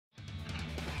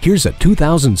Here's a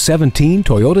 2017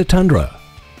 Toyota Tundra.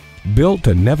 Built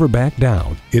to never back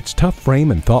down, its tough frame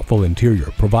and thoughtful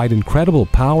interior provide incredible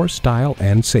power, style,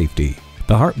 and safety.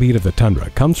 The heartbeat of the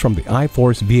Tundra comes from the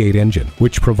I-Force V8 engine,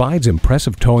 which provides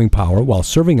impressive towing power while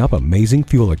serving up amazing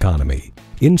fuel economy.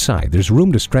 Inside, there's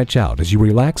room to stretch out as you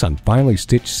relax on finely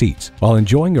stitched seats while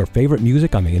enjoying your favorite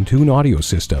music on the Entune audio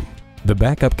system. The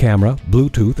backup camera,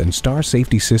 Bluetooth, and Star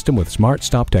Safety System with Smart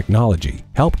Stop technology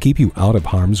help keep you out of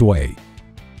harm's way.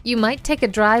 You might take a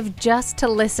drive just to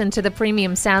listen to the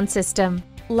premium sound system.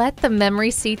 Let the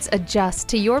memory seats adjust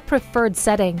to your preferred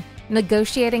setting.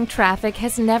 Negotiating traffic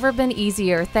has never been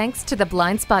easier thanks to the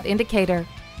blind spot indicator.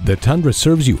 The Tundra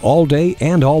serves you all day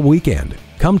and all weekend.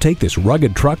 Come take this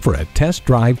rugged truck for a test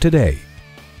drive today.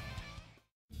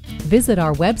 Visit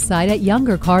our website at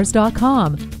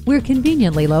youngercars.com. We're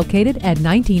conveniently located at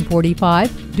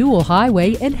 1945 Dual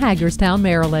Highway in Hagerstown,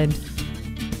 Maryland.